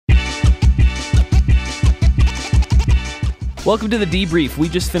Welcome to the debrief. We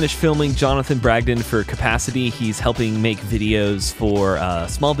just finished filming Jonathan Bragdon for Capacity. He's helping make videos for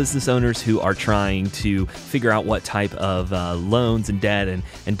small business owners who are trying to figure out what type of loans and debt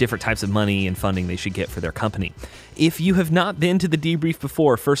and different types of money and funding they should get for their company. If you have not been to the debrief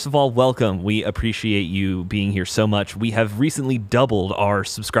before, first of all, welcome. We appreciate you being here so much. We have recently doubled our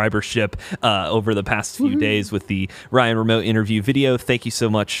subscribership over the past few days with the Ryan Remote interview video. Thank you so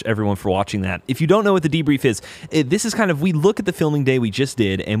much, everyone, for watching that. If you don't know what the debrief is, this is kind of, we look at the filming day we just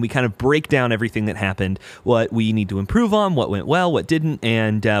did and we kind of break down everything that happened, what we need to improve on, what went well, what didn't,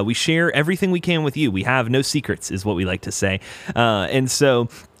 and we share everything we can with you. We have no secrets, is what we like to say. And so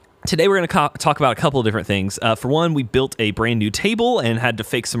today we're going to talk about a couple of different things. For one, we built a brand new table and had to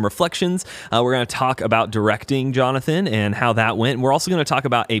fake some reflections. We're going to talk about directing Jonathan and how that went. And we're also going to talk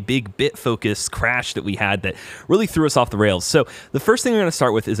about a big bit focus crash that we had that really threw us off the rails. So the first thing we're going to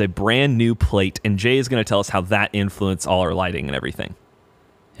start with is a brand new plate, and Jay is going to tell us how that influenced all our lighting and everything.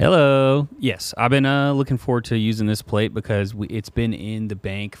 Hello. Yes, I've been looking forward to using this plate because it's been in the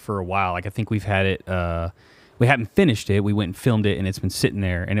bank for a while. Like, I think we've had it... we haven't finished it. We went and filmed it, and it's been sitting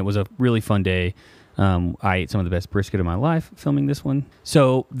there, and it was a really fun day. I ate some of the best brisket of my life filming this one.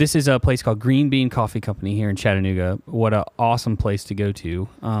 So this is a place called Green Bean Coffee Company here in Chattanooga. What an awesome place to go to.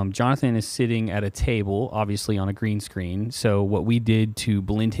 Jonathan is sitting at a table, obviously on a green screen. So what we did to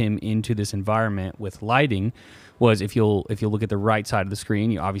blend him into this environment with lighting was, if you'll look at the right side of the screen,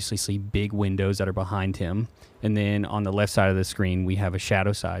 you obviously see big windows that are behind him. And then on the left side of the screen, we have a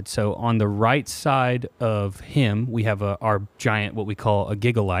shadow side. So on the right side of him, we have our giant, what we call a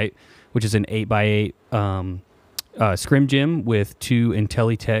Gigalight, which is an 8x8 scrim gym with two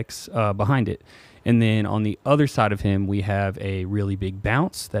IntelliTechs behind it. And then on the other side of him, we have a really big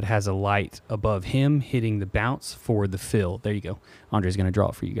bounce that has a light above him hitting the bounce for the fill. There you go. Andre's going to draw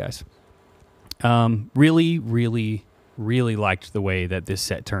it for you guys. Really, really, really liked the way that this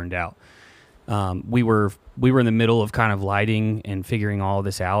set turned out. We were in the middle of kind of lighting and figuring all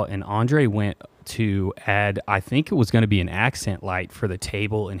this out, and Andre went to add, I think it was going to be an accent light for the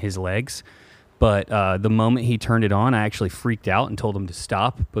table and his legs, but the moment he turned it on, I actually freaked out and told him to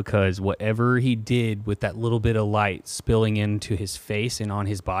stop, because whatever he did with that little bit of light spilling into his face and on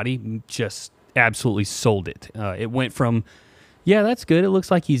his body just absolutely sold it. It went from, yeah, that's good, it looks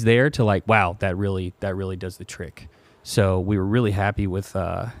like he's there, to like, wow, that really does the trick. So we were really happy with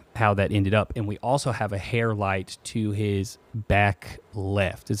how that ended up. And we also have a hair light to his back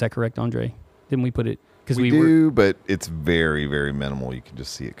left. Is that correct, Andre? Didn't we put it? Because we do, but it's very, very minimal. You can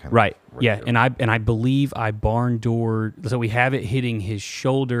just see it kind of right yeah there. And I believe I barn doored, so we have it hitting his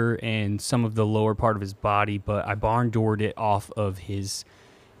shoulder and some of the lower part of his body, but I barn doored it off of his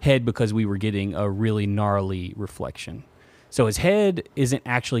head because we were getting a really gnarly reflection. So his head isn't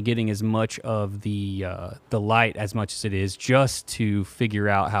actually getting as much of the light as much as it is just to figure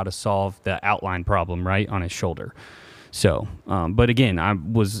out how to solve the outline problem right on his shoulder. So, but again, I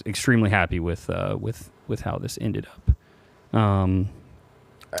was extremely happy with how this ended up.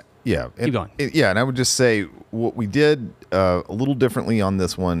 Yeah, keep going. And I would just say what we did a little differently on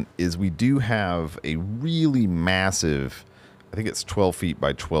this one is we do have a really massive, I think it's 12 feet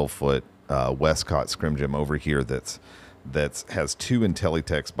by 12 foot Westcott scrim gym over here that has two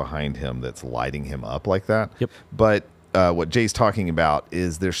IntelliTechs behind him that's lighting him up like that. Yep. But what Jay's talking about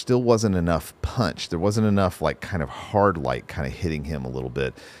is there still wasn't enough punch. There wasn't enough like kind of hard light kind of hitting him a little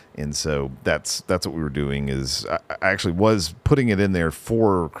bit. And so that's what we were doing. Is I actually was putting it in there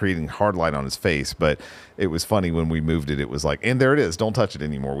for creating hard light on his face, but it was funny when we moved it. It was like, and there it is. Don't touch it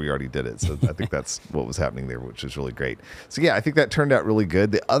anymore. We already did it. So I think that's what was happening there, which is really great. So yeah, I think that turned out really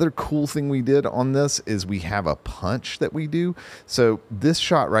good. The other cool thing we did on this is we have a punch that we do. So this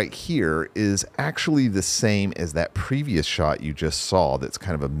shot right here is actually the same as that previous shot you just saw. That's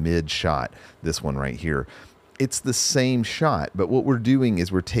kind of a mid shot. This one right here. It's the same shot, but what we're doing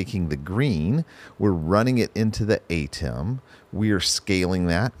is we're taking the green, we're running it into the ATEM, we are scaling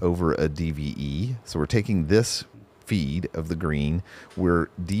that over a DVE. So we're taking this feed of the green, we're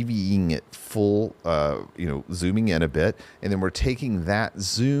DVEing it full, zooming in a bit, and then we're taking that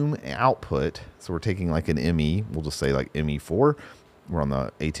zoom output. So we're taking like an ME, we'll just say like ME4. We're on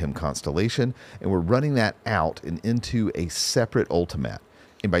the ATEM constellation, and we're running that out and into a separate Ultimatte.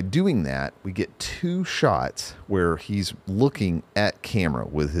 And by doing that, we get two shots where he's looking at camera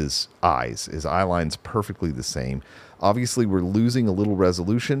with his eyes. His eye line's perfectly the same. Obviously, we're losing a little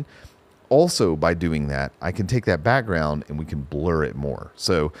resolution. Also, by doing that, I can take that background and we can blur it more.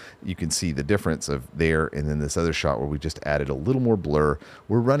 So you can see the difference of there and then this other shot where we just added a little more blur.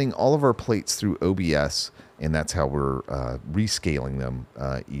 We're running all of our plates through OBS, and that's how we're rescaling them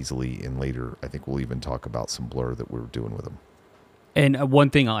easily. And later, I think we'll even talk about some blur that we're doing with them. And one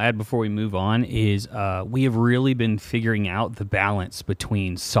thing I'll add before we move on is we have really been figuring out the balance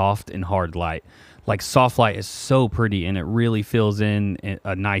between soft and hard light. Like soft light is so pretty and it really fills in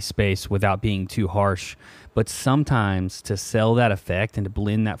a nice space without being too harsh. But sometimes to sell that effect and to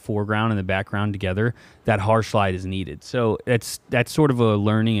blend that foreground and the background together, that harsh light is needed. So that's sort of a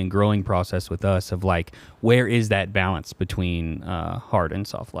learning and growing process with us of like, where is that balance between hard and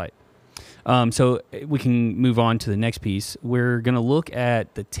soft light? So we can move on to the next piece. We're going to look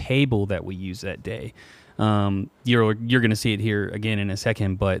at the table that we use that day. You're going to see it here again in a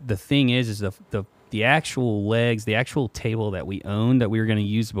second, but the thing is the actual legs, the actual table that we owned that we were going to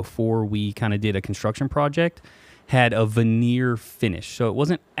use before we kind of did a construction project had a veneer finish. So it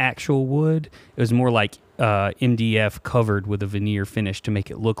wasn't actual wood. It was more like MDF covered with a veneer finish to make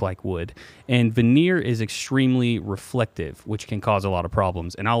it look like wood. And veneer is extremely reflective, which can cause a lot of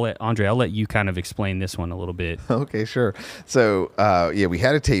problems. And I'll let you kind of explain this one a little bit. Okay, sure. So, we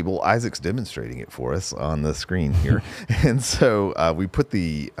had a table. Isaac's demonstrating it for us on the screen here. And so we put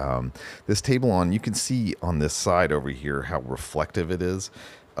this table on. You can see on this side over here how reflective it is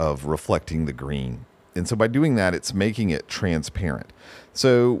of reflecting the green. And so by doing that, it's making it transparent.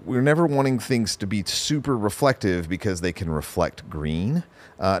 So we're never wanting things to be super reflective because they can reflect green.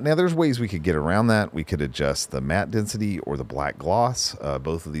 Now, there's ways we could get around that. We could adjust the matte density or the black gloss.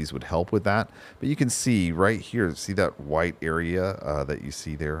 Both of these would help with that. But you can see right here, see that white area that you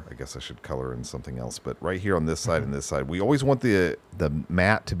see there? I guess I should color in something else. But right here on this side and this side, we always want the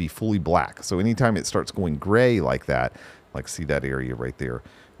matte to be fully black. So anytime it starts going gray like that, like see that area right there,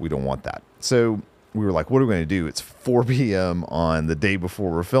 we don't want that. So we were like, what are we going to do? It's 4 p.m. on the day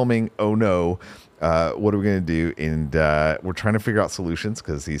before we're filming. Oh, no. What are we going to do? And we're trying to figure out solutions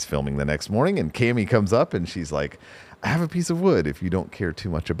because he's filming the next morning. And Cammie comes up and she's like, I have a piece of wood if you don't care too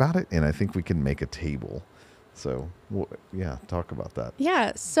much about it. And I think we can make a table. So, talk about that.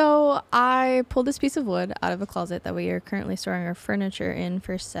 Yeah, so I pulled this piece of wood out of a closet that we are currently storing our furniture in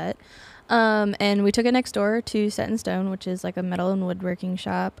for set. And we took it next door to Set in Stone, which is like a metal and woodworking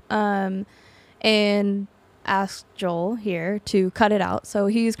shop. And asked Joel here to cut it out. So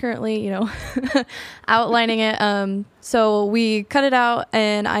he's currently, outlining it. So we cut it out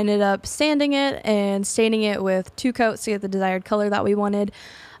and I ended up sanding it and staining it with 2 coats to get the desired color that we wanted.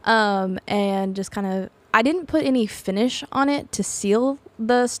 And just kind of, I didn't put any finish on it to seal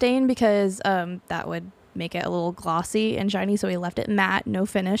the stain because that would make it a little glossy and shiny. So we left it matte, no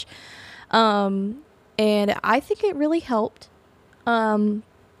finish. And I think it really helped,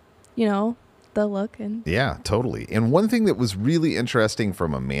 the look. And yeah, totally. And one thing that was really interesting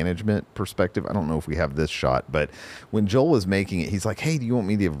from a management perspective, I don't know if we have this shot, but when Joel was making it, he's like, hey, do you want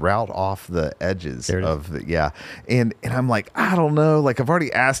me to route off the edges of the, yeah. And I'm like, I don't know. Like I've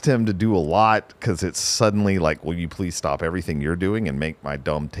already asked him to do a lot because it's suddenly like, will you please stop everything you're doing and make my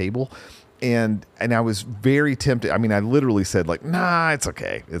dumb table? And I was very tempted. I mean, I literally said like, nah, it's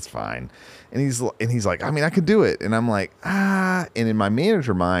okay. It's fine. And he's like, I mean, I could do it. And I'm like, And in my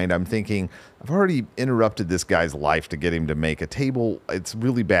manager mind, I'm thinking, I've already interrupted this guy's life to get him to make a table. It's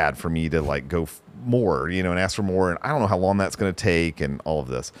really bad for me to like go more, and ask for more. And I don't know how long that's going to take and all of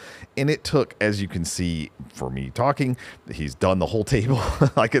this. And it took, as you can see for me talking, he's done the whole table.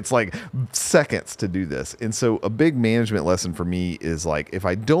 Like it's like seconds to do this. And so a big management lesson for me is like, if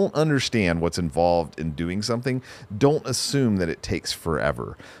I don't understand what's involved in doing something, don't assume that it takes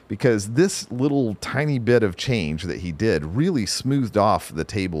forever, because this little tiny bit of change that he did really smoothed off the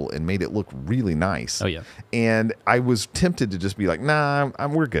table and made it look really nice. Oh yeah. And I was tempted to just be like, nah,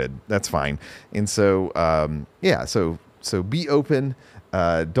 we're good. That's fine. And so, so be open.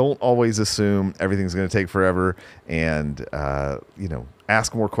 Don't always assume everything's going to take forever. And,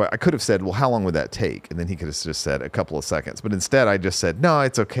 ask more questions. I could have said, well, how long would that take? And then he could have just said a couple of seconds. But instead, I just said, no,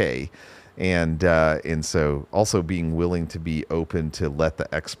 it's okay. And so also being willing to be open to let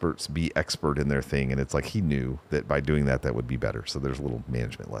the experts be expert in their thing. And it's like he knew that by doing that would be better. So there's a little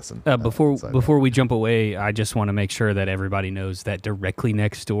management lesson. Before we jump away, I just want to make sure that everybody knows that directly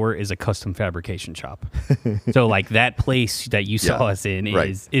next door is a custom fabrication shop. So like that place that you saw us in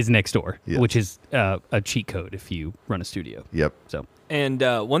is next door, which is a cheat code if you run a studio. Yep. So. And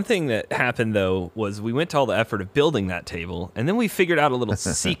one thing that happened, though, was we went to all the effort of building that table, and then we figured out a little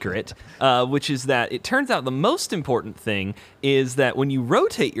secret, which is that it turns out the most important thing is that when you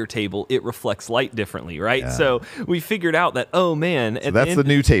rotate your table, it reflects light differently, right? Yeah. So we figured out that, oh, man. So that's the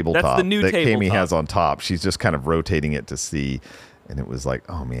new tabletop that Cammie has on top. She's just kind of rotating it to see, and it was like,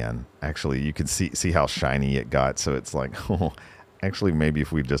 oh, man, actually, you can see how shiny it got. So it's like, oh, Actually, maybe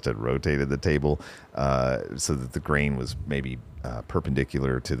if we just had rotated the table so that the grain was maybe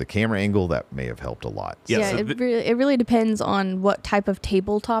perpendicular to the camera angle, that may have helped a lot. Yeah, it really depends on what type of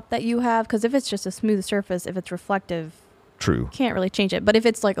tabletop that you have, because if it's just a smooth surface, if it's reflective, True. can't really change it. But if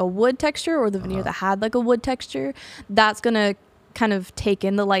it's like a wood texture or the veneer that had like a wood texture, that's going to kind of take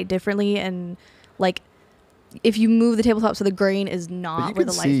in the light differently. And like if you move the tabletop so the grain is not where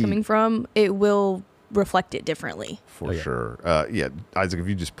the light is coming from, it will reflect it differently. For sure. Yeah, Isaac, if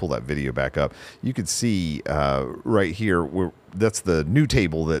you just pull that video back up, you could see right here where that's the new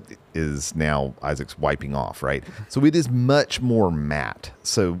table that is now Isaac's wiping off, right? So it is much more matte,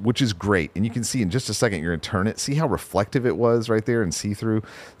 so which is great. And you can see in just a second, you're going to turn it. See how reflective it was right there and see-through?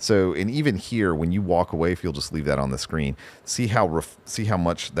 So, and even here, when you walk away, if you'll just leave that on the screen, see how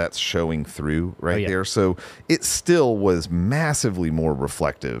much that's showing through right there? So it still was massively more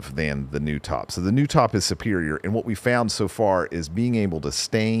reflective than the new top. So the new top is superior. And what we found so far is being able to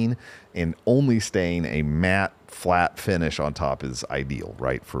stain and only stain a matte flat finish on top is ideal,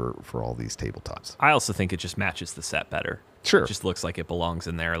 right, for all these tabletops. I also think it just matches the set better. Sure. It just looks like it belongs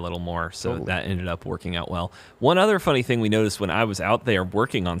in there a little more, so that ended up working out well. One other funny thing we noticed when I was out there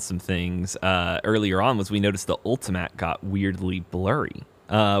working on some things earlier on was we noticed the Ultimatte got weirdly blurry.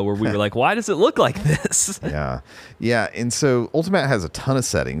 Where we were like, why does it look like this? Yeah. And so Ultimatte has a ton of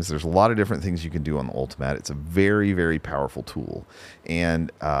settings. There's a lot of different things you can do on the Ultimatte. It's a very, very powerful tool.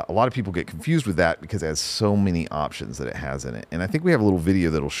 And a lot of people get confused with that because it has so many options that it has in it. And I think we have a little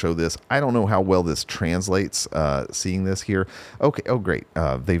video that'll show this. I don't know how well this translates, seeing this here. Okay. Oh, great.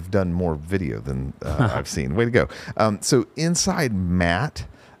 They've done more video than I've seen. Way to go. So inside matte,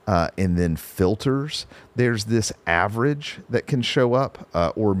 and then filters, there's this average that can show up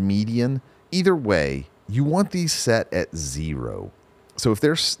or median. Either way, you want these set at 0. So if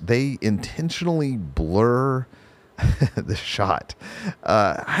they intentionally blur the shot,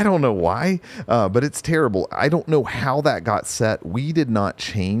 I don't know why, but it's terrible. I don't know how that got set. We did not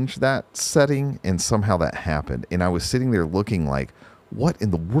change that setting, and somehow that happened. And I was sitting there looking like, what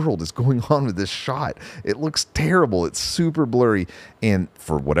in the world is going on with this shot? It looks terrible. It's super blurry. And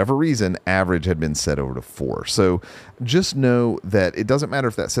for whatever reason, average had been set over to 4. So just know that it doesn't matter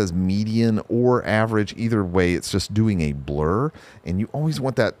if that says median or average. Either way, it's just doing a blur. And you always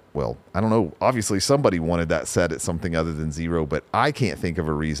want that. Well, I don't know. Obviously, somebody wanted that set at something other than 0, but I can't think of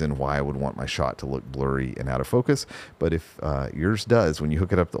a reason why I would want my shot to look blurry and out of focus. But if yours does, when you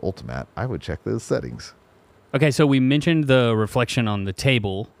hook it up to Ultimatte, I would check those settings. Okay, so we mentioned the reflection on the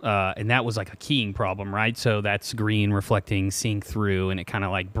table, and that was like a keying problem, right? So that's green reflecting, seeing through, and it kind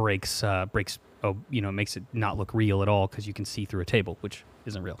of like makes it not look real at all because you can see through a table, which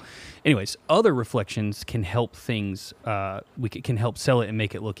isn't real. Anyways, other reflections can help things. Can help sell it and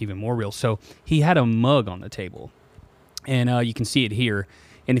make it look even more real. So he had a mug on the table, and you can see it here.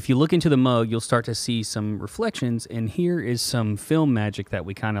 And if you look into the mug, you'll start to see some reflections. And here is some film magic that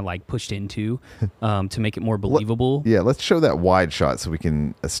we kind of like pushed into to make it more believable. Let's show that wide shot so we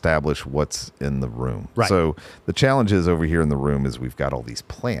can establish what's in the room. Right. So the challenge is over here in the room is we've got all these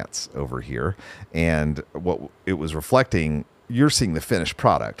plants over here. And what it was reflecting, you're seeing the finished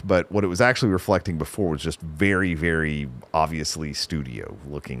product, but what it was actually reflecting before was just very, very obviously studio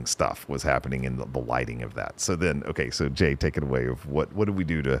looking stuff was happening in the lighting of that. So then, okay, so Jay, take it away. Of what do we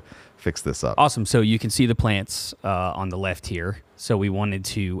do to fix this up? Awesome. So you can see the plants on the left here. So we wanted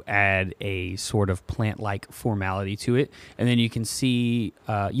to add a sort of plant-like formality to it. And then you can see,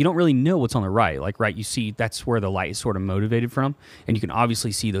 you don't really know what's on the right. Like, right, you see that's where the light is sort of motivated from. And you can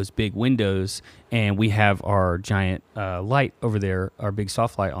obviously see those big windows. And we have our giant light over there, our big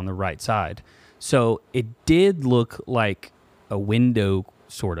soft light on the right side. So it did look like a window,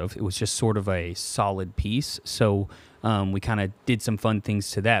 sort of. It was just sort of a solid piece. So we kind of did some fun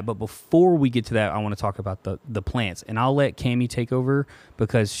things to that. But before we get to that, I want to talk about the plants. And I'll let Cammie take over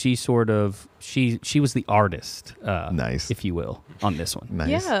because she was the artist, nice, if you will, on this one.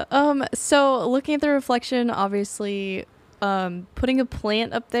 Nice. Yeah. So looking at the reflection, obviously, putting a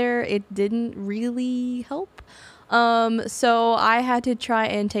plant up there, it didn't really help. So I had to try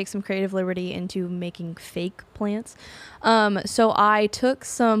and take some creative liberty into making fake plants. So I took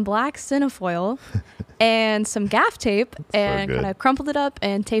some black cinefoil and some gaff tape and kind of crumpled it up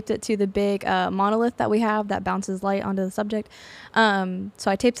and taped it to the big monolith that we have that bounces light onto the subject. So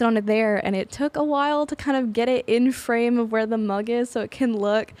I taped it onto there, and it took a while to kind of get it in frame of where the mug is so it can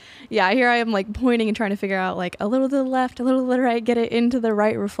look. Yeah, here I am like pointing and trying to figure out like a little to the left, a little to the right, get it into the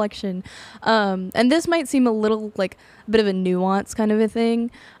right reflection. And this might seem a little like a bit of a nuance kind of a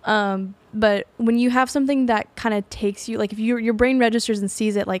thing. But when you have something that kind of takes you, like if your brain registers and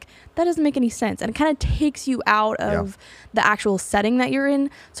sees it, like that doesn't make any sense, and it kind of takes you out of the actual setting that you're in.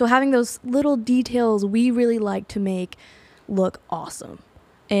 So having those little details we really like to make look awesome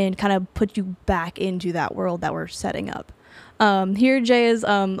and kind of put you back into that world that we're setting up. Here Jay is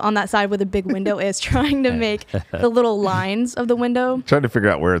on that side where the big window is trying to make the little lines of the window. Trying to figure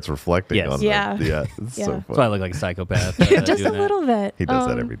out where it's reflecting Yes. on. Yeah. It's so fun. That's why I look like a psychopath. Just a little bit. He does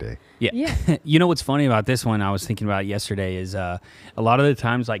that every day. Yeah. You know what's funny about this one I was thinking about yesterday is a lot of the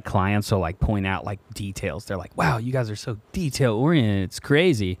times like clients will like point out like details. They're like, wow, you guys are so detail oriented. It's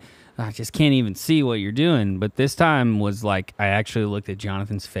crazy. I just can't even see what you're doing. But this time was like, I actually looked at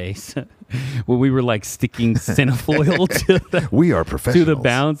Jonathan's face when we were like sticking cinefoil We are to professionals. the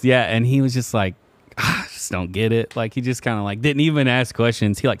bounce. Yeah. And he was just like, I just don't get it. Like he just kind of like didn't even ask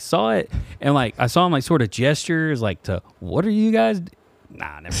questions. He like saw it and like I saw him like sort of gestures like to what are you guys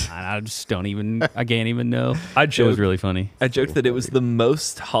Nah, never mind. I just don't even. I can't even know. It was really funny. I joked that it was the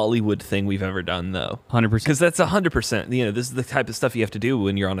most Hollywood thing we've ever done, though. 100%. Because that's 100%. You know, this is the type of stuff you have to do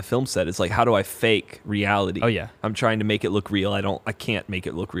when you're on a film set. It's like, how do I fake reality? Oh yeah. I'm trying to make it look real. I can't make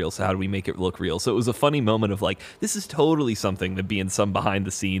it look real. So how do we make it look real? So it was a funny moment of like, this is totally something that be in some behind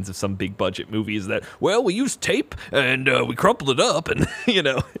the scenes of some big budget movies that, well, we used tape and we crumpled it up and you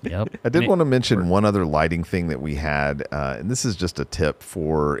know. Yep. I did want to mention one other lighting thing that we had, and this is just a tip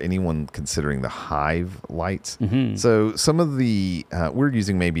for anyone considering the Hive lights. Mm-hmm. So some of the, we're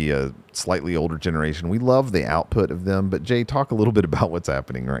using maybe a slightly older generation. We love the output of them, but Jay, talk a little bit about what's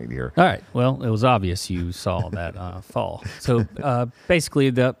happening right here. All right. Well, it was obvious you saw that fall. So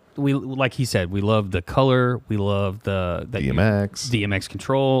basically, we like he said, we love the color, we love the DMX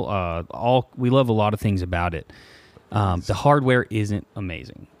control. We love a lot of things about it. The hardware isn't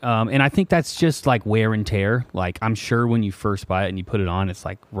amazing. And I think that's just like wear and tear. Like I'm sure when you first buy it and you put it on, it's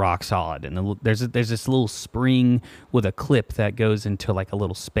like rock solid. And there's this little spring with a clip that goes into like a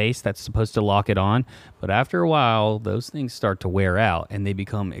little space that's supposed to lock it on. But after a while, those things start to wear out and they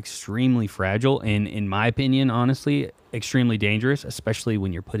become extremely fragile. And in my opinion, honestly, extremely dangerous, especially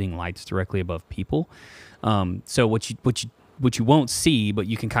when you're putting lights directly above people. So what you won't see, but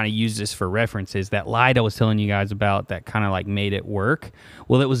you can kind of use this for reference, is that light I was telling you guys about that kind of like made it work.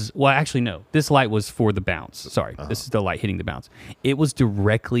 Well, actually, no. This light was for the bounce. Sorry. This is the light hitting the bounce. It was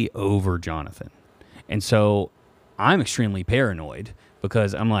directly over Jonathan. And so I'm extremely paranoid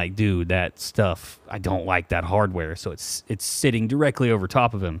because I'm like, dude, that stuff, I don't like that hardware. So it's sitting directly over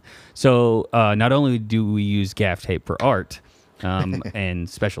top of him. So not only do we use gaff tape for art and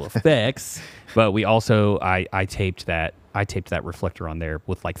special effects, but we also, I taped that reflector on there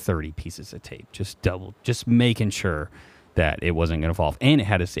with like 30 pieces of tape, just making sure that it wasn't going to fall off. And it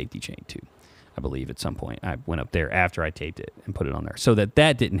had a safety chain too, I believe at some point. I went up there after I taped it and put it on there so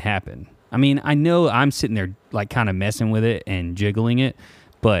that didn't happen. I mean, I know I'm sitting there like kind of messing with it and jiggling it,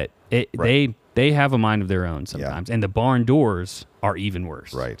 but they have a mind of their own sometimes. Yeah. And the barn doors are even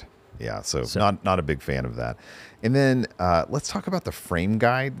worse. Right. Yeah, so not a big fan of that. And then let's talk about the frame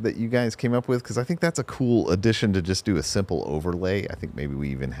guide that you guys came up with, because I think that's a cool addition to just do a simple overlay. I think maybe we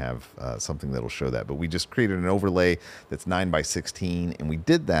even have something that'll show that. But we just created an overlay that's 9x16, and we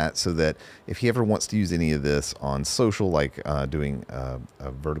did that so that if he ever wants to use any of this on social, like doing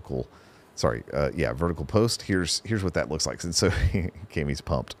a vertical post, here's what that looks like. And so Cammie's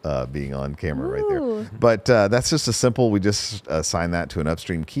pumped being on camera right there. But that's just a simple, we just assign that to an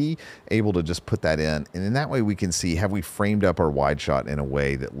upstream key, able to just put that in. And in that way we can see, have we framed up our wide shot in a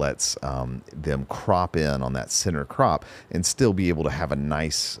way that lets them crop in on that center crop and still be able to have a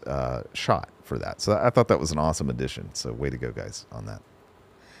nice shot for that. So I thought that was an awesome addition. So way to go, guys, on that.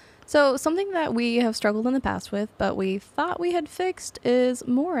 So something that we have struggled in the past with, but we thought we had fixed, is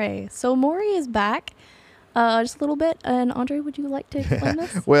Morie. So Morie is back just a little bit. And Andre, would you like to explain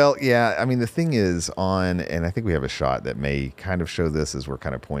this? Well, yeah. I mean, the thing is and I think we have a shot that may kind of show this as we're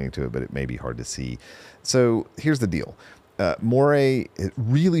kind of pointing to it, but it may be hard to see. So here's the deal. Morie, it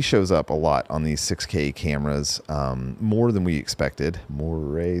really shows up a lot on these 6K cameras, more than we expected.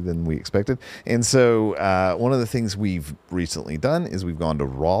 And so one of the things we've recently done is we've gone to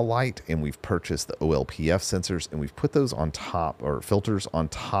raw light and we've purchased the OLPF sensors and we've put those on top, or filters on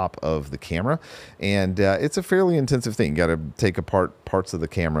top of the camera. And it's a fairly intensive thing. You got to take apart parts of the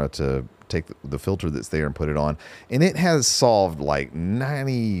camera to take the filter that's there and put it on, and it has solved like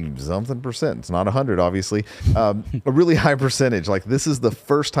 90-something%. It's not 100, obviously. A really high percentage. Like, this is the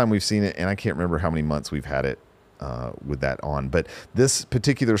first time we've seen it, and I can't remember how many months we've had it with that on. But this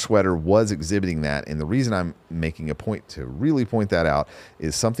particular sweater was exhibiting that, and the reason I'm making a point to really point that out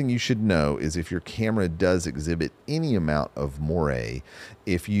is something you should know is if your camera does exhibit any amount of moire,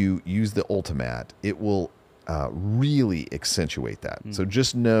 if you use the Ultimatte, it will really accentuate that. So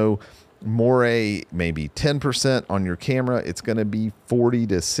just know moire may be 10% on your camera. It's going to be 40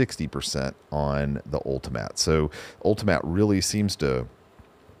 to 60% on the Ultimatte. So Ultimatte really seems to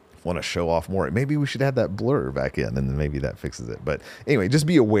want to show off more. Maybe we should add that blur back in, and then maybe that fixes it. But anyway, just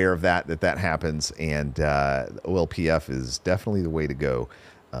be aware of that happens, and OLPF is definitely the way to go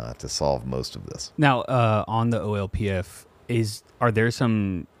to solve most of this. Now, on the OLPF, are there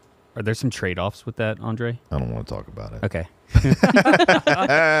some trade-offs with that, Andre? I don't want to talk about it. Okay.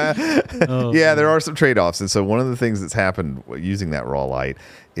 Yeah, there are some trade-offs. And so one of the things that's happened using that raw light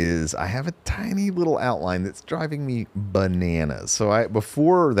is I have a tiny little outline that's driving me bananas. So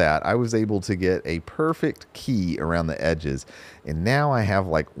before that, I was able to get a perfect key around the edges. And now I have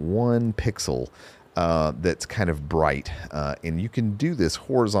like 1 pixel that's kind of bright. And you can do this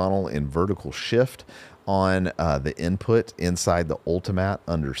horizontal and vertical shift on the input inside the Ultimatte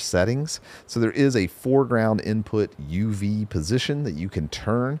under settings. So there is a foreground input UV position that you can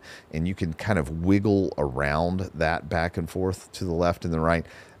turn, and you can kind of wiggle around that back and forth to the left and the right.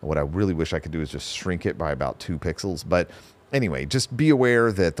 And what I really wish I could do is just shrink it by about 2 pixels. But anyway, just be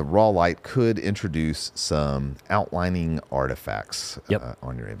aware that the raw light could introduce some outlining artifacts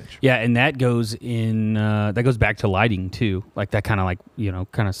on your image. Yeah, and that goes back to lighting too. Like that kind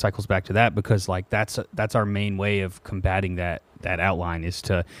of cycles back to that, because like that's our main way of combating that outline is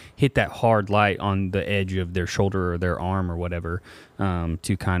to hit that hard light on the edge of their shoulder or their arm or whatever,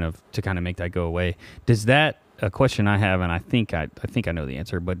 to kind of make that go away. Does that a question I have, and I think I know the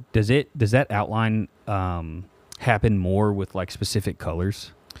answer, but does that outline happen more with like specific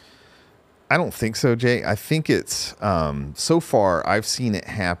colors? I don't think so, Jay. I think it's so far I've seen it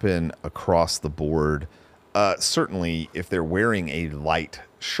happen across the board. Certainly if they're wearing a light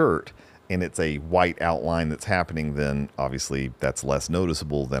shirt and it's a white outline that's happening, then obviously that's less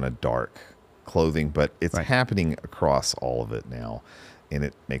noticeable than a dark clothing, but it's happening across all of it now, and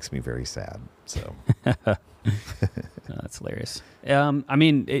it makes me very sad. So that's hilarious. I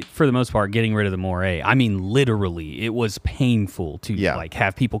mean, for the most part, getting rid of the moire, I mean, literally, it was painful to like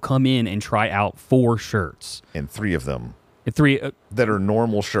have people come in and try out 4 shirts. And 3 of them. 3 that are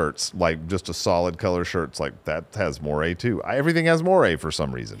normal shirts, like just a solid color shirts, like that has moire too. Everything has moire for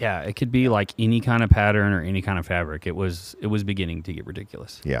some reason. Yeah, it could be like any kind of pattern or any kind of fabric. It was beginning to get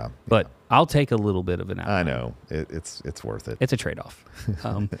ridiculous. Yeah. But I'll take a little bit of an outline. I know. It's worth it. It's a trade-off.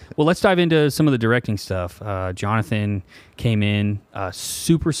 Well, let's dive into some of the directing stuff. Jonathan came in,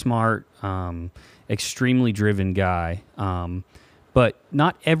 super smart, extremely driven guy. But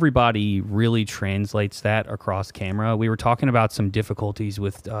not everybody really translates that across camera. We were talking about some difficulties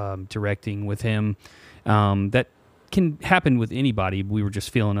with directing with him that can happen with anybody. We were just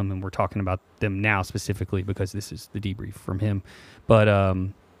feeling them, and we're talking about them now specifically because this is the debrief from him. But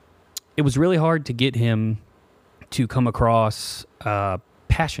it was really hard to get him to come across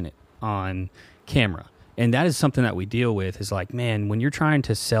passionate on camera. And that is something that we deal with is like, man, when you're trying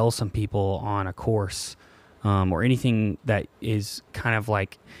to sell some people on a course, or anything that is kind of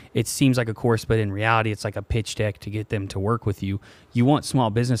like, it seems like a course, but in reality, it's like a pitch deck to get them to work with you. You want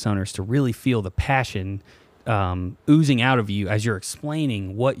small business owners to really feel the passion oozing out of you as you're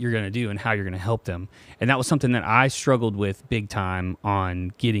explaining what you're going to do and how you're going to help them. And that was something that I struggled with big time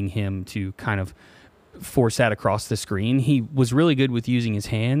on getting him to kind of force that across the screen. He was really good with using his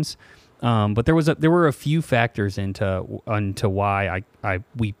hands, but there were a few factors into why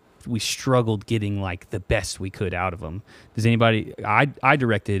we struggled getting like the best we could out of him. Does anybody? I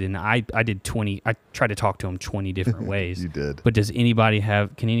directed and I did 20. I tried to talk to him 20 different ways. You did. But does anybody can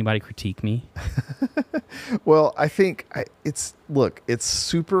anybody critique me? Well, I think it's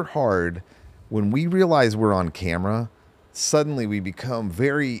super hard when we realize we're on camera. Suddenly we become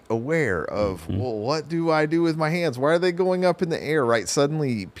very aware of, well, what do I do with my hands? Why are they going up in the air, right?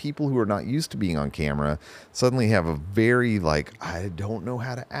 Suddenly people who are not used to being on camera suddenly have a very like, I don't know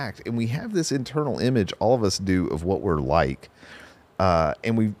how to act. And we have this internal image, all of us do, of what we're like.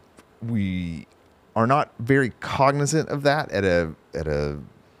 And we are not very cognizant of that at a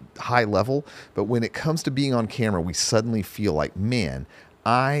high level. But when it comes to being on camera, we suddenly feel like, man,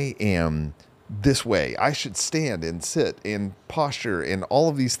 I am this way. I should stand and sit and posture and all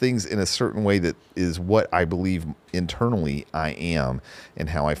of these things in a certain way that is what I believe internally I am and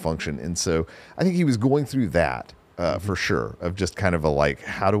how I function. And so I think he was going through that for sure, of just kind of a like,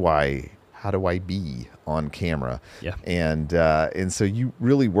 how do I be on camera? Yeah. And so you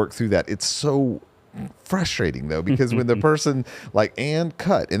really work through that. It's so frustrating though, because when the person like, and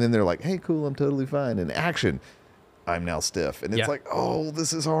cut, and then they're like, hey, cool, I'm totally fine, and action, I'm now stiff. And it's like, oh,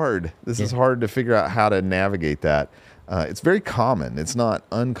 this is hard. This is hard to figure out how to navigate that. It's very common. It's not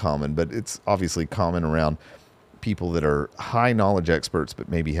uncommon, but it's obviously common around people that are high knowledge experts, but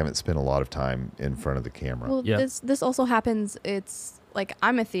maybe haven't spent a lot of time in front of the camera. Well, this also happens. It's like,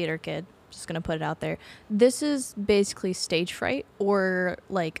 I'm a theater kid. Just going to put it out there. This is basically stage fright or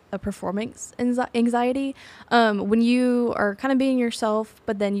like a performance anxiety. When you are kind of being yourself,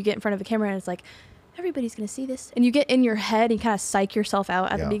 but then you get in front of a camera and it's like, everybody's going to see this. And you get in your head and kind of psych yourself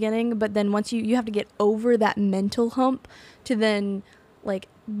out at the beginning. But then once you have to get over that mental hump to then like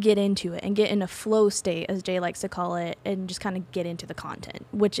get into it and get in a flow state, as Jay likes to call it, and just kind of get into the content,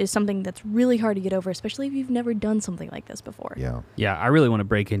 which is something that's really hard to get over, especially if you've never done something like this before. Yeah, I really want to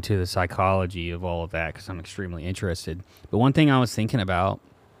break into the psychology of all of that because I'm extremely interested. But one thing I was thinking about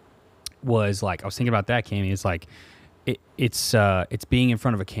was like, I was thinking about that, Cammie, it's like, it's being in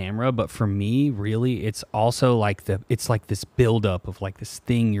front of a camera, but for me, really, it's also like it's like this buildup of like this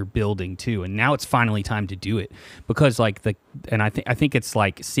thing you're building too, and now it's finally time to do it because like I think it's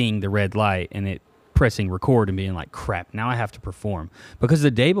like seeing the red light and it pressing record and being like, crap, now I have to perform. Because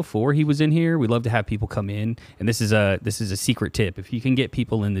the day before he was in here, we love to have people come in, and this is a secret tip. If you can get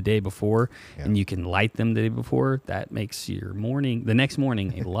people in the day before and you can light them the day before, that makes your the next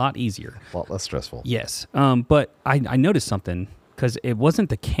morning a lot easier. A lot less stressful. Yes. But I noticed something because it wasn't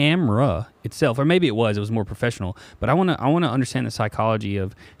the camera itself, or maybe it was more professional, but I want to understand the psychology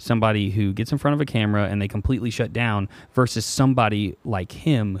of somebody who gets in front of a camera and they completely shut down versus somebody like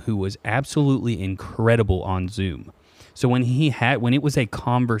him who was absolutely incredible on Zoom. So when it was a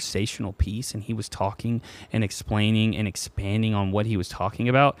conversational piece and he was talking and explaining and expanding on what he was talking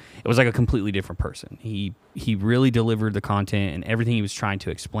about, it was like a completely different person. He really delivered the content and everything he was trying to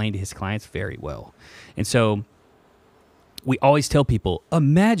explain to his clients very well. And so we always tell people,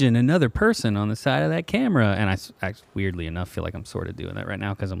 imagine another person on the side of that camera. And I weirdly enough, feel like I'm sort of doing that right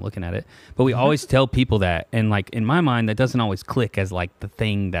now because I'm looking at it. But we always tell people that. And like in my mind, that doesn't always click as like the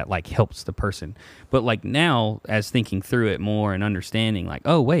thing that like helps the person. But like now, as thinking through it more and understanding like,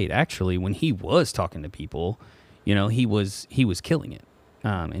 oh, wait, actually, when he was talking to people, you know, he was killing it.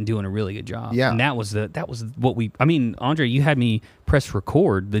 And doing a really good job. Yeah. And that was what Andre, you had me press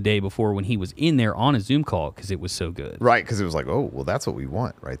record the day before when he was in there on a Zoom call because it was so good. Right, because it was like, oh, well, that's what we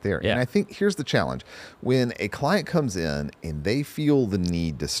want right there. Yeah. And I think here's the challenge. When a client comes in and they feel the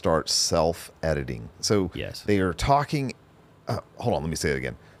need to start self-editing. So they are talking, hold on, let me say it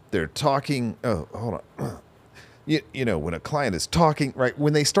again. They're talking, hold on. You know, when a client is talking, right,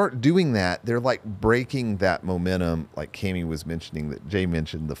 when they start doing that, they're like breaking that momentum, like Cammie was mentioning, that Jay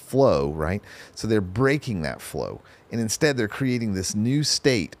mentioned, the flow, right? So they're breaking that flow. And instead, they're creating this new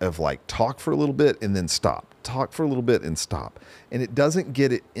state of like talk for a little bit and then stop, talk for a little bit and stop. And it doesn't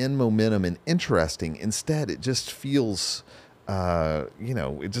get it in momentum and interesting. Instead, it just feels,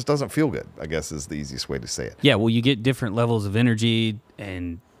 it just doesn't feel good, I guess is the easiest way to say it. Yeah, well, you get different levels of energy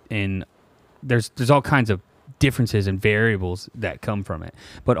and there's all kinds of differences and variables that come from it.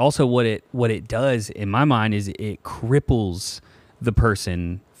 But also what it does in my mind is it cripples the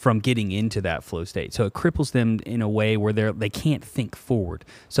person from getting into that flow state. So it cripples them in a way where they can't think forward.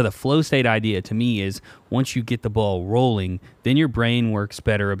 So the flow state idea to me is once you get the ball rolling, then your brain works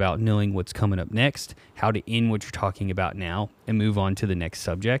better about knowing what's coming up next, how to end what you're talking about now, and move on to the next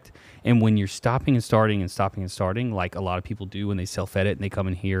subject. And when you're stopping and starting, like a lot of people do when they self-edit and they come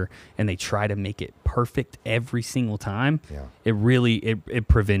in here and they try to make it perfect every single time, it really it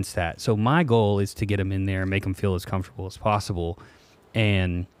prevents that. So my goal is to get them in there and make them feel as comfortable as possible.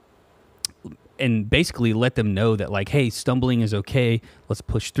 And basically let them know that like, hey, stumbling is okay. Let's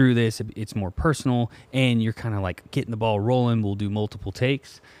push through this. It's more personal, and you're kind of like getting the ball rolling. We'll do multiple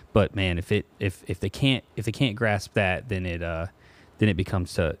takes. But man, if they can't grasp that, then it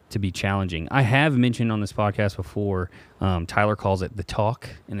becomes to be challenging. I have mentioned on this podcast before. Tyler calls it the talk,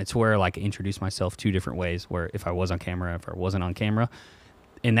 and it's where like I introduce myself two different ways. Where if I was on camera, if I wasn't on camera,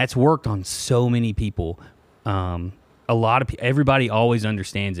 and that's worked on so many people. A lot of everybody always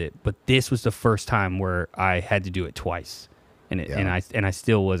understands it, but this was the first time where I had to do it twice, and I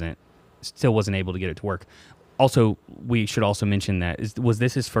still wasn't able to get it to work. Also, we should also mention that was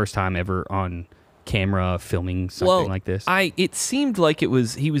this his first time ever on camera filming something like this? It seemed like he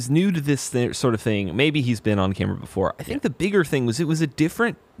was new to this sort of thing. Maybe he's been on camera before. I think the bigger thing was it was a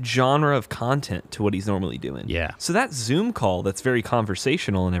different genre of content to what he's normally doing. Yeah. So that Zoom call that's very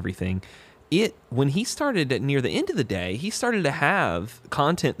conversational and everything, when he started at near the end of the day, he started to have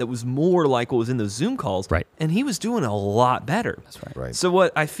content that was more like what was in those Zoom calls. Right. And he was doing a lot better. That's right. Right. So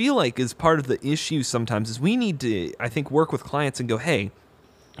what I feel like is part of the issue sometimes is we need to, I think, work with clients and go, hey,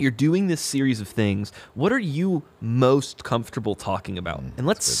 you're doing this series of things. What are you most comfortable talking about? And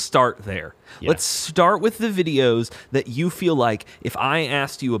let's start there. Yeah. Let's start with the videos that you feel like if I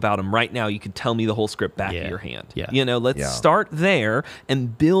asked you about them right now, you could tell me the whole script back of your hand. Yeah. You know, let's start there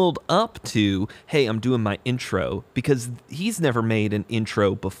and build up to, hey, I'm doing my intro, because he's never made an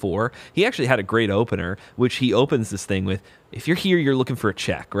intro before. He actually had a great opener, which he opens this thing with, if you're here, you're looking for a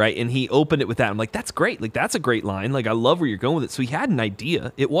check, right? And he opened it with that. I'm like, that's great. Like, that's a great line. Like, I love where you're going with it. So he had an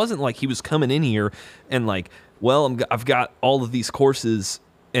idea. It wasn't like he was coming in here and like, well, I've got all of these courses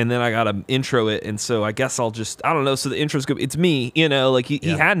and then I got to intro it. And so I guess I'll just, I don't know. So the intro's good. It's me, you know, like he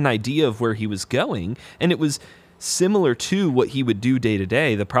had an idea of where he was going, and it was similar to what he would do day to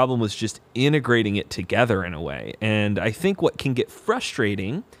day. The problem was just integrating it together in a way. And I think what can get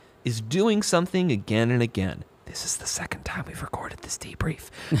frustrating is doing something again and again. This is the second time we've recorded this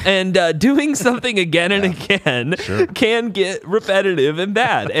debrief. And doing something again and again can get repetitive and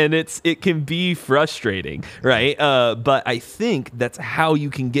bad. And it can be frustrating, right? But I think that's how you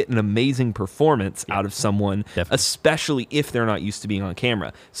can get an amazing performance out of someone, especially if they're not used to being on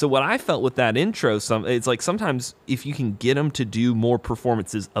camera. So what I felt with that intro, it's like sometimes if you can get them to do more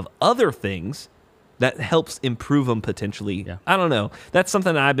performances of other things, that helps improve them potentially. Yeah. I don't know. That's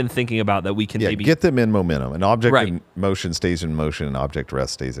something that I've been thinking about, that we can maybe get them in momentum. An object in motion stays in motion, and object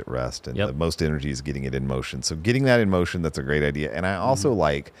rest stays at rest. And the most energy is getting it in motion. So getting that in motion, that's a great idea. And I also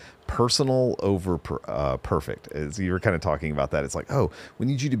like personal over perfect. As you were kind of talking about that, it's like, oh, we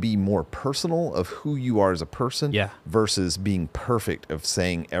need you to be more personal of who you are as a person versus being perfect of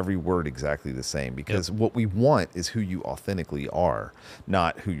saying every word exactly the same. Because what we want is who you authentically are,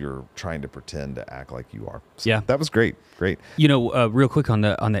 not who you're trying to pretend to act like you are. So that was great. Great. You know, real quick on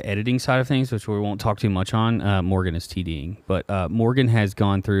the editing side of things, which we won't talk too much on, Morgan is TDing, but Morgan has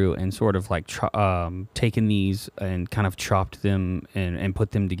gone through and sort of like taken these and kind of chopped them and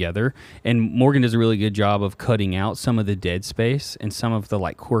put them together. And Morgan does a really good job of cutting out some of the dead space and some of the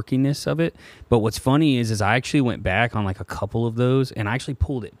like quirkiness of it. But what's funny is I actually went back on like a couple of those, and I actually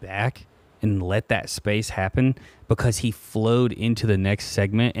pulled it back and let that space happen, because he flowed into the next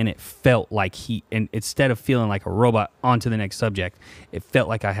segment, and it felt like and instead of feeling like a robot onto the next subject, it felt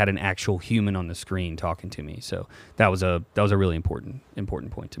like I had an actual human on the screen talking to me. So that was a really important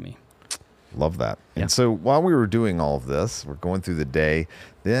point to me. Love that. And so while we were doing all of this, we're going through the day,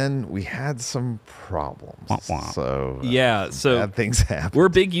 then we had some problems. So bad things happen. We're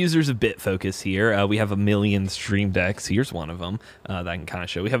big users of BitFocus here. We have 1 million stream decks. Here's one of them that I can kind of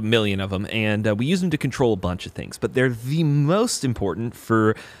show. We have 1 million of them, and we use them to control a bunch of things. But they're the most important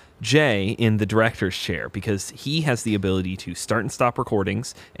for Jay in the director's chair, because he has the ability to start and stop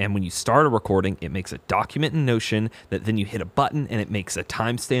recordings, and when you start a recording, it makes a document in Notion that then you hit a button and it makes a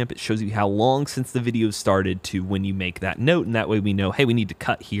timestamp. It shows you how long since the video started to when you make that note, and that way we know, hey, we need to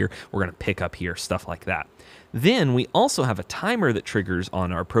cut here, we're going to pick up here, stuff like that. Then we also have a timer that triggers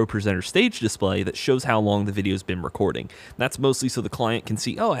on our Pro Presenter stage display that shows how long the video's been recording. That's mostly so the client can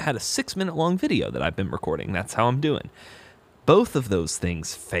see, oh, I had a 6-minute long video that I've been recording. That's how I'm doing. Both of those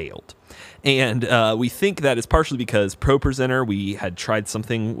things failed. And we think that is partially because Pro Presenter, we had tried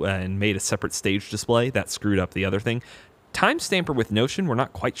something and made a separate stage display. That screwed up the other thing. Timestamper with Notion, we're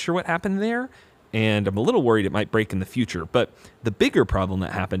not quite sure what happened there, and I'm a little worried it might break in the future. But the bigger problem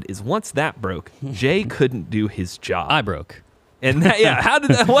that happened is once that broke, Jay couldn't do his job. I broke. And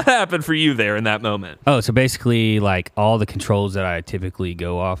what happened for you there in that moment? Oh, so basically, like all the controls that I typically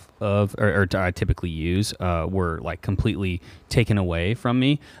go off of or I typically use were like completely taken away from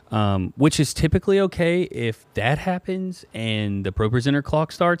me, which is typically okay. If that happens and the Pro Presenter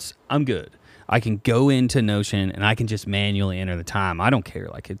clock starts, I'm good. I can go into Notion and I can just manually enter the time. I don't care.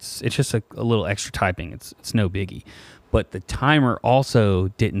 Like it's just a little extra typing. It's no biggie. But the timer also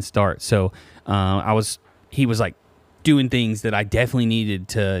didn't start. So he was like doing things that I definitely needed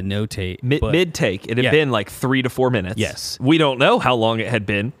to notate. Mid-take. It had been like 3 to 4 minutes. Yes. We don't know how long it had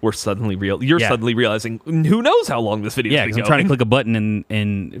been. You're suddenly realizing, who knows how long this video is because I'm trying to click a button,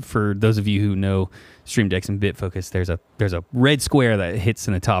 and for those of you who know Stream Decks and BitFocus, there's a red square that hits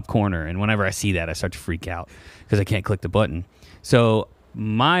in the top corner, and whenever I see that, I start to freak out because I can't click the button. So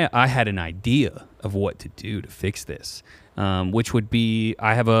I had an idea of what to do to fix this, which would be,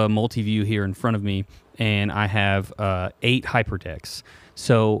 I have a multi-view here in front of me, and I have 8 hyperdecks.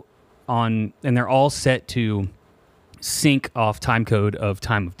 So and they're all set to sync off time code of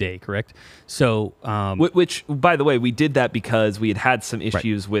time of day, correct? So, which, by the way, we did that because we had some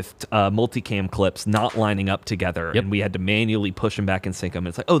issues with multicam clips not lining up together, and we had to manually push them back and sync them. And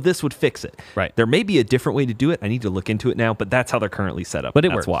it's like, oh, this would fix it. Right. There may be a different way to do it. I need to look into it now, but that's how they're currently set up. But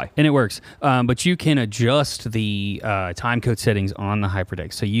That's why. And it works. But you can adjust the time code settings on the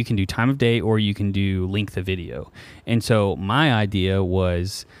HyperDeck. So you can do time of day or you can do length of video. And so my idea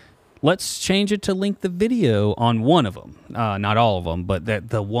was, let's change it to length of video on one of them. Not all of them, but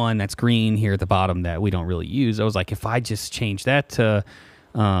the one that's green here at the bottom that we don't really use. I was like, if I just change that to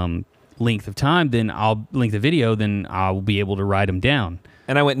length of time, length of video, then I'll be able to write them down.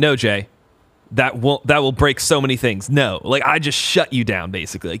 And I went, no, Jay. That will break so many things. No, like I just shut you down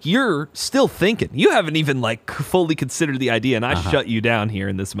basically. Like you're still thinking. You haven't even like fully considered the idea, and I shut you down here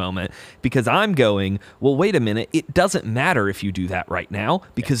in this moment because I'm going, well, wait a minute. It doesn't matter if you do that right now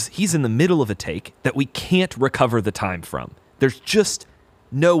because he's in the middle of a take that we can't recover the time from. There's just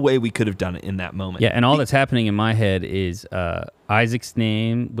no way we could have done it in that moment. Yeah, and all that's happening in my head is Isaac's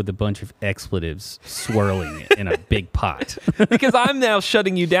name with a bunch of expletives swirling it in a big pot. Because I'm now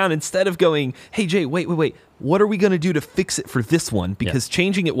shutting you down instead of going, hey, Jay, wait. What are we going to do to fix it for this one? Because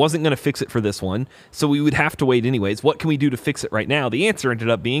changing it wasn't going to fix it for this one. So we would have to wait anyways. What can we do to fix it right now? The answer ended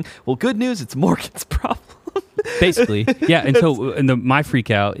up being, well, good news, it's Morgan's problem. Basically, yeah. And so, my freak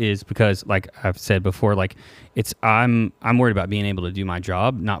out is because, like I've said before, like I'm worried about being able to do my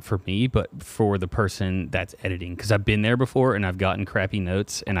job, not for me, but for the person that's editing. Because I've been there before, and I've gotten crappy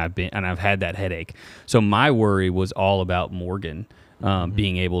notes, and I've had that headache. So my worry was all about Morgan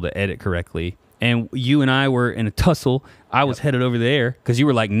being able to edit correctly. And you and I were in a tussle. I was headed over there because you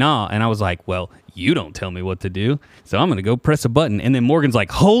were like, nah. And I was like, well, you don't tell me what to do. So I'm going to go press a button. And then Morgan's like,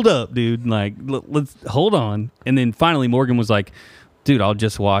 hold up, dude. Like, let's hold on. And then finally Morgan was like, dude, I'll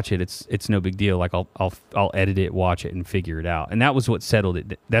just watch it. It's no big deal. Like I'll edit it, watch it, and figure it out. And that was what settled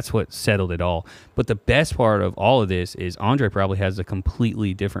it. That's what settled it all. But the best part of all of this is Andre probably has a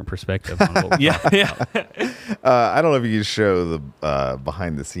completely different perspective on what we're talking about. I don't know if you can show the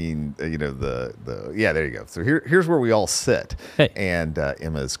behind the scene. There you go. So here's where we all sit. Hey. And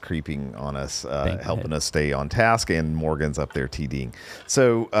Emma's creeping on us, helping us stay on task, and Morgan's up there TDing.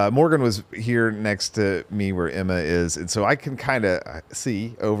 So Morgan was here next to me where Emma is, and so I can kind of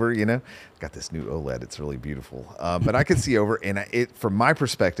see over, got this new OLED. It's really beautiful. But I could see over, and from my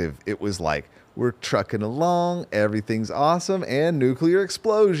perspective, it was like, we're trucking along, everything's awesome, and nuclear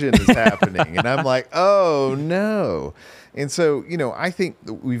explosion is happening. And I'm like, oh no. And so, I think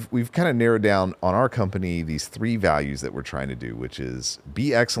we've kind of narrowed down on our company these 3 values that we're trying to do, which is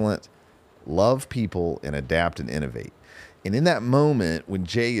be excellent, love people, and adapt and innovate. And in that moment when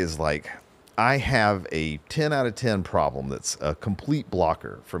Jay is like, I have a 10 out of 10 problem that's a complete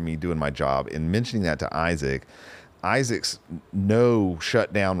blocker for me doing my job, and mentioning that to Isaac's no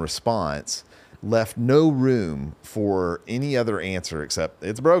shutdown response left no room for any other answer except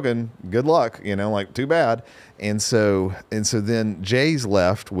it's broken. Good luck, too bad. And so then Jay's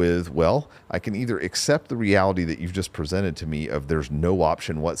left with, well, I can either accept the reality that you've just presented to me of there's no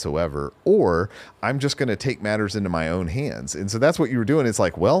option whatsoever, or I'm just going to take matters into my own hands. And so that's what you were doing. It's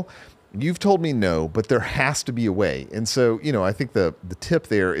like, well, you've told me no, but there has to be a way. And so, I think the tip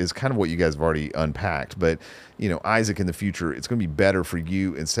there is kind of what you guys have already unpacked. But, Isaac, in the future, it's going to be better for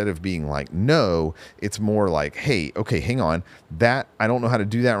you. Instead of being like, no, it's more like, hey, okay, hang on. I don't know how to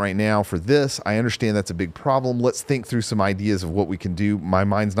do that right now for this. I understand that's a big problem. Let's think through some ideas of what we can do. My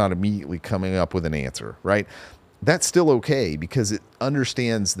mind's not immediately coming up with an answer, right? That's still okay because it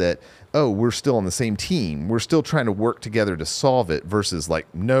understands that, oh, we're still on the same team. We're still trying to work together to solve it versus like,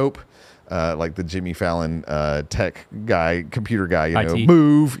 nope. Like the Jimmy Fallon tech guy, computer guy, IT.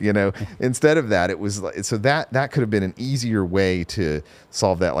 Move, Instead of that, it was so that could have been an easier way to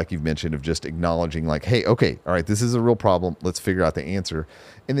solve that, like you've mentioned, of just acknowledging like, hey, okay, all right, this is a real problem. Let's figure out the answer.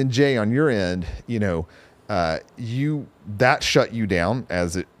 And then Jay, on your end, that shut you down,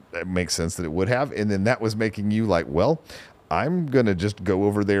 as it makes sense that it would have, and then that was making you like, well, I'm going to just go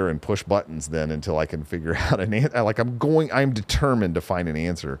over there and push buttons then until I can figure out an answer. Like I'm determined to find an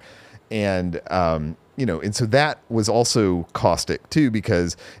answer. And, and so that was also caustic too,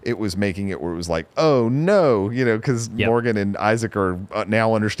 because it was making it where it was like, oh no, because Morgan and Isaac are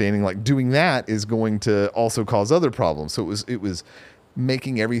now understanding like doing that is going to also cause other problems. So it was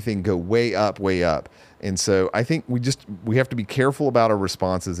making everything go way up. And so I think we have to be careful about our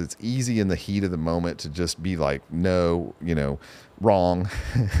responses. It's easy in the heat of the moment to just be like, no, wrong.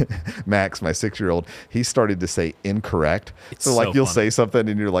 Max, my 6-year-old, he started to say incorrect. So like you'll say something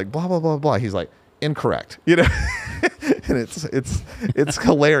and you're like, blah, blah, blah, blah. He's like, incorrect, and it's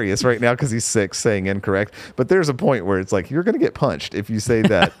hilarious right now because he's 6 saying incorrect. But there's a point where it's like you're going to get punched if you say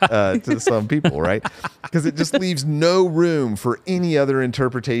that to some people, right? Because it just leaves no room for any other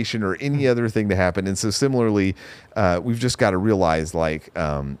interpretation or any other thing to happen. And so similarly, we've just got to realize, like,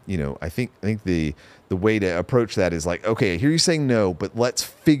 I think the way to approach that is like, okay, I hear you saying no, but let's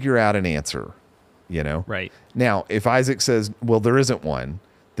figure out an answer. Right. Now, if Isaac says, well, there isn't one,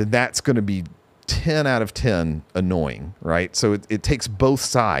 then that's going to be 10 out of 10 annoying, right? So it takes both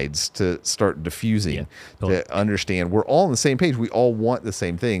sides to start diffusing, to understand we're all on the same page. We all want the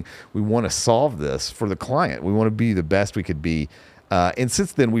same thing. We want to solve this for the client. We want to be the best we could be. And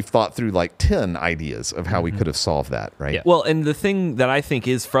since then, we've thought through like 10 ideas of how we could have solved that, right? Yeah. Well, and the thing that I think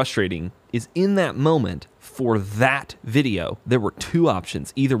is frustrating is in that moment for that video, there were 2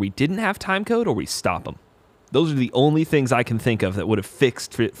 options. Either we didn't have time code or we stop them. Those are the only things I can think of that would have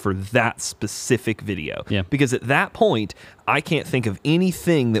fixed it for that specific video. Yeah. Because at that point, I can't think of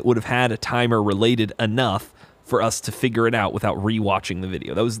anything that would have had a timer related enough for us to figure it out without rewatching the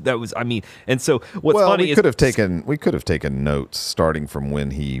video. That was I mean, and so what's funny we is could have taken notes starting from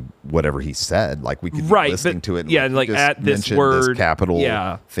when whatever he said. Like we could be listening to it. Yeah, like at this word, this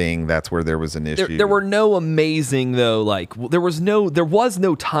capital thing. That's where there was an issue. There were no amazing though. Like there was no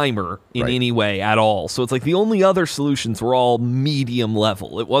timer in any way at all. So it's like the only other solutions were all medium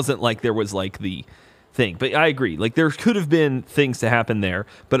level. It wasn't like there was like the thing. But I agree. Like there could have been things to happen there.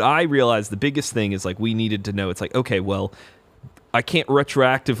 But I realized the biggest thing is like we needed to know. It's like, okay, well, I can't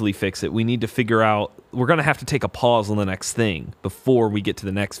retroactively fix it. We need to figure out, we're going to have to take a pause on the next thing before we get to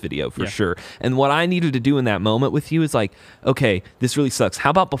the next video for sure. And what I needed to do in that moment with you is like, okay, this really sucks. How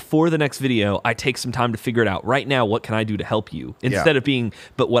about before the next video, I take some time to figure it out. Right now, what can I do to help you? Instead of being,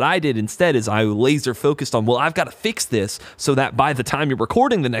 but what I did instead is I laser focused on, well, I've got to fix this so that by the time you're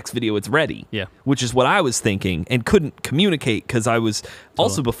recording the next video, it's ready. Yeah. Which is what I was thinking and couldn't communicate because I was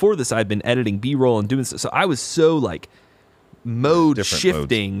also before this, I'd been editing B-roll and doing stuff. So I was so like, mode Different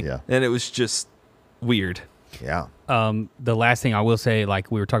shifting modes. and it was just weird. Yeah. The last thing I will say, like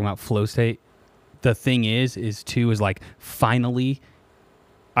we were talking about flow state, the thing is like finally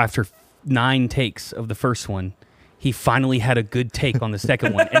after 9 takes of the first one, he finally had a good take on the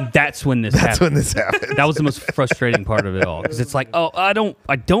second one, and that's when this happened. That was the most frustrating part of it all, because it's like, oh, I don't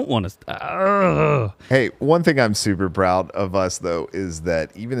want to. Hey, one thing I'm super proud of us though is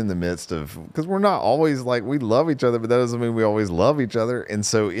that even in the midst of, because we're not always like, we love each other, but that doesn't mean we always love each other. And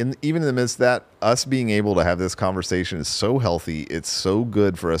so even in the midst of that, us being able to have this conversation is so healthy. It's so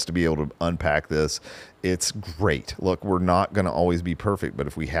good for us to be able to unpack this. It's great. Look, we're not going to always be perfect, but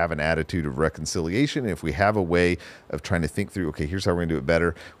if we have an attitude of reconciliation, if we have a way of trying to think through, okay, here's how we're going to do it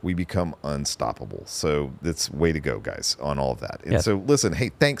better, we become unstoppable. So that's way to go, guys, on all of that. And so listen, hey,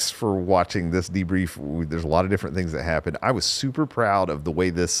 thanks for watching this debrief. There's a lot of different things that happened. I was super proud of the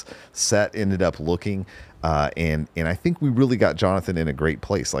way this set ended up looking. And I think we really got Jonathan in a great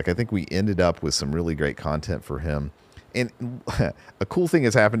place. Like, I think we ended up with some really great content for him. And a cool thing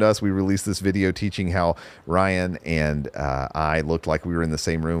has happened to us. We released this video teaching how Ryan and I looked like we were in the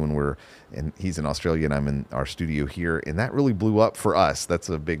same room and he's in Australia and I'm in our studio here. And that really blew up for us. That's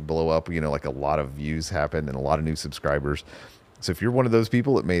a big blow up. Like a lot of views happened and a lot of new subscribers. So if you're one of those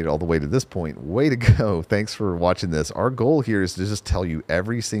people that made it all the way to this point, way to go. Thanks for watching this. Our goal here is to just tell you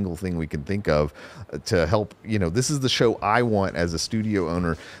every single thing we can think of to help. This is the show I want as a studio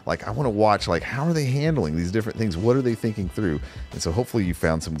owner. Like, I want to watch, like, how are they handling these different things? What are they thinking through? And so hopefully you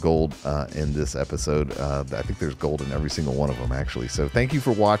found some gold in this episode. I think there's gold in every single one of them, actually. So thank you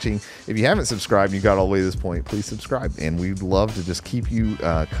for watching. If you haven't subscribed and you got all the way to this point, please subscribe. And we'd love to just keep you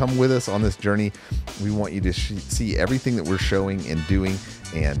come with us on this journey. We want you to see everything that we're showing and doing,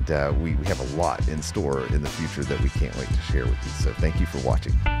 and we have a lot in store in the future that we can't wait to share with you. So thank you for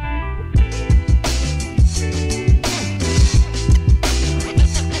watching.